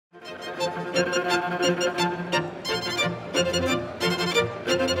Ladies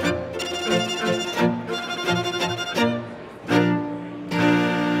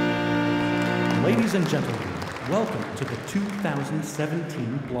and gentlemen, welcome to the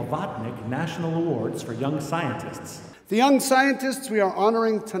 2017 Blavatnik National Awards for Young Scientists. The young scientists we are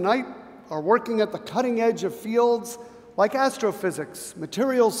honoring tonight are working at the cutting edge of fields like astrophysics,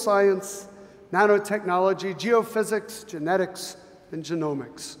 materials science, nanotechnology, geophysics, genetics, and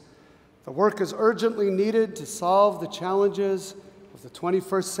genomics. The work is urgently needed to solve the challenges of the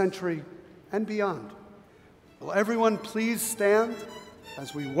 21st century and beyond. Will everyone please stand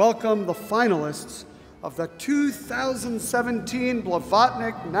as we welcome the finalists of the 2017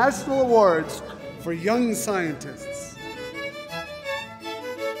 Blavatnik National Awards for Young Scientists.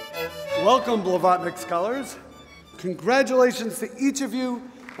 Welcome, Blavatnik Scholars. Congratulations to each of you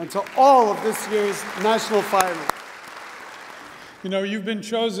and to all of this year's National Finalists. You know, you've been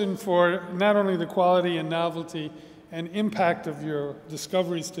chosen for not only the quality and novelty and impact of your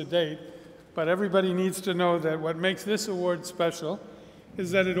discoveries to date, but everybody needs to know that what makes this award special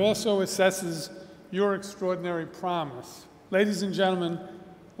is that it also assesses your extraordinary promise. Ladies and gentlemen,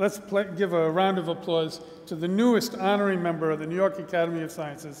 let's give a round of applause to the newest honorary member of the New York Academy of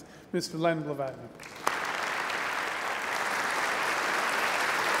Sciences, Mr. Len Blavatnik.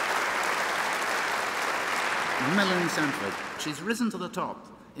 Melanie Sanford. She's risen to the top,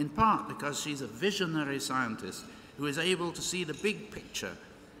 in part because she's a visionary scientist who is able to see the big picture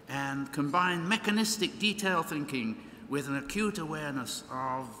and combine mechanistic detail thinking with an acute awareness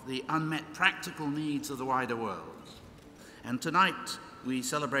of the unmet practical needs of the wider world. And tonight, we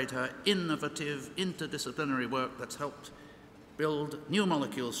celebrate her innovative, interdisciplinary work that's helped build new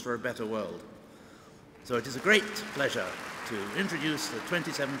molecules for a better world. So it is a great pleasure to introduce the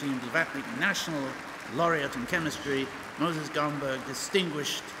 2017 Blavatnik National Laureate in Chemistry, Moses Gomberg,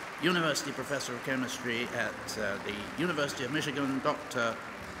 Distinguished University Professor of Chemistry at the University of Michigan, Dr.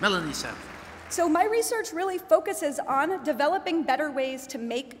 Melanie Sanford. So my research really focuses on developing better ways to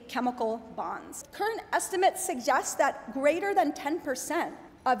make chemical bonds. Current estimates suggest that greater than 10%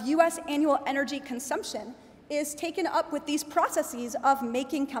 of US annual energy consumption is taken up with these processes of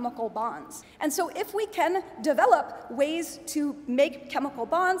making chemical bonds. And so if we can develop ways to make chemical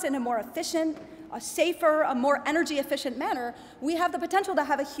bonds in a more efficient, a safer, a more energy efficient manner, we have the potential to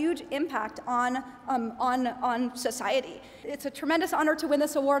have a huge impact on society. It's a tremendous honor to win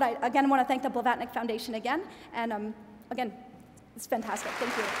this award. I again want to thank the Blavatnik Foundation again, and again, it's fantastic.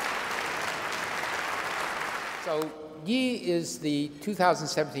 Thank you. So Yi is the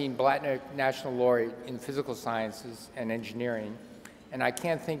 2017 Blavatnik National Laureate in Physical Sciences and Engineering, and I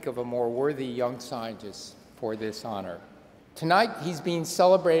can't think of a more worthy young scientist for this honor. Tonight, he's being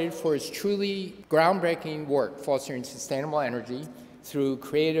celebrated for his truly groundbreaking work fostering sustainable energy through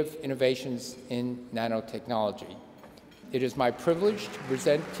creative innovations in nanotechnology. It is my privilege to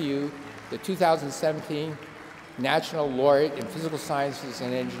present to you the 2017 National Laureate in Physical Sciences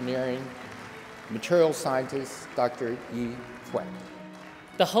and Engineering, material scientist, Dr. Yi Feng.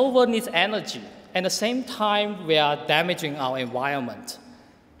 The whole world needs energy. At the same time, we are damaging our environment.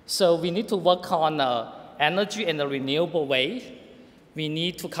 So we need to work on energy in a renewable way. We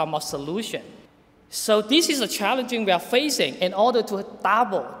need to come up with a solution. So this is a challenge we are facing in order to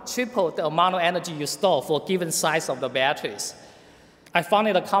double, triple the amount of energy you store for a given size of the batteries. I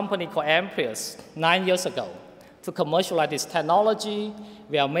founded a company called Amprius 9 years ago to commercialize this technology.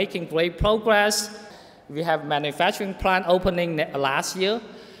 We are making great progress. We have manufacturing plant opening last year,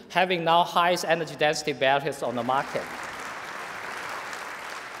 having now highest energy density batteries on the market.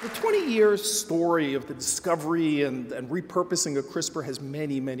 The 20-year story of the discovery and repurposing of CRISPR has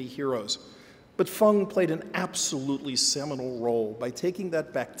many, many heroes. But Feng played an absolutely seminal role by taking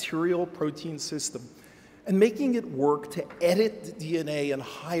that bacterial protein system and making it work to edit the DNA in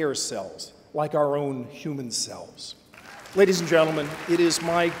higher cells, like our own human cells. Ladies and gentlemen, it is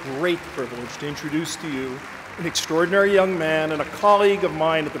my great privilege to introduce to you an extraordinary young man and a colleague of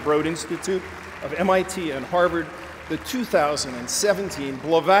mine at the Broad Institute of MIT and Harvard, the 2017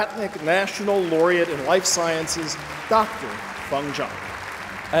 Blavatnik National Laureate in Life Sciences, Dr. Feng Zheng.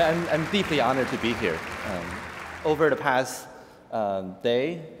 I'm deeply honored to be here. Over the past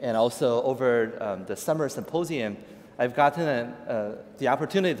day and also over the summer symposium, I've gotten the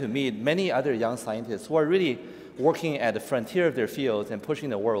opportunity to meet many other young scientists who are really working at the frontier of their fields and pushing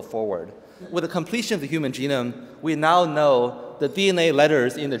the world forward. With the completion of the human genome, we now know the DNA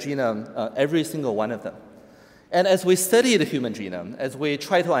letters in the genome, every single one of them. And as we study the human genome, as we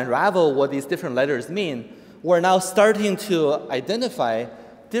try to unravel what these different letters mean, we're now starting to identify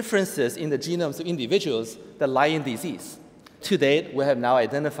differences in the genomes of individuals that lie in disease. To date, we have now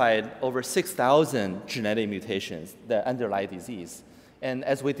identified over 6,000 genetic mutations that underlie disease. And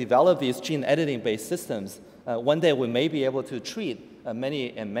as we develop these gene editing-based systems, one day we may be able to treat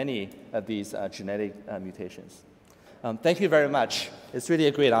many of these genetic mutations. Thank you very much. It's really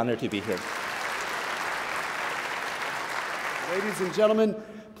a great honor to be here. Ladies and gentlemen,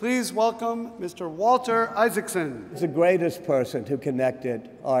 please welcome Mr. Walter Isaacson. He's the greatest person who connected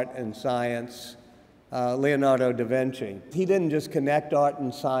art and science, Leonardo da Vinci. He didn't just connect art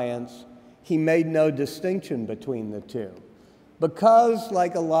and science, he made no distinction between the two. Because,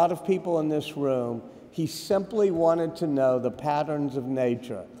 like a lot of people in this room, he simply wanted to know the patterns of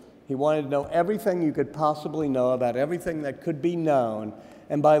nature. He wanted to know everything you could possibly know about everything that could be known,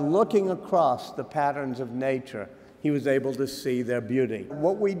 and by looking across the patterns of nature, he was able to see their beauty.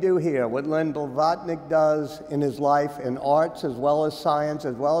 What we do here, what Len Blavatnik does in his life in arts as well as science,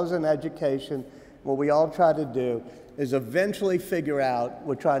 as well as in education, what we all try to do is eventually figure out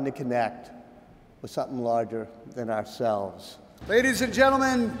we're trying to connect with something larger than ourselves. Ladies and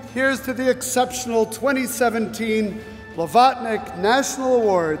gentlemen, here's to the exceptional 2017 Blavatnik National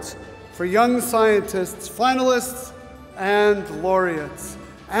Awards for Young Scientists, Finalists, and Laureates.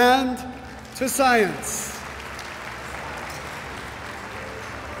 And to science.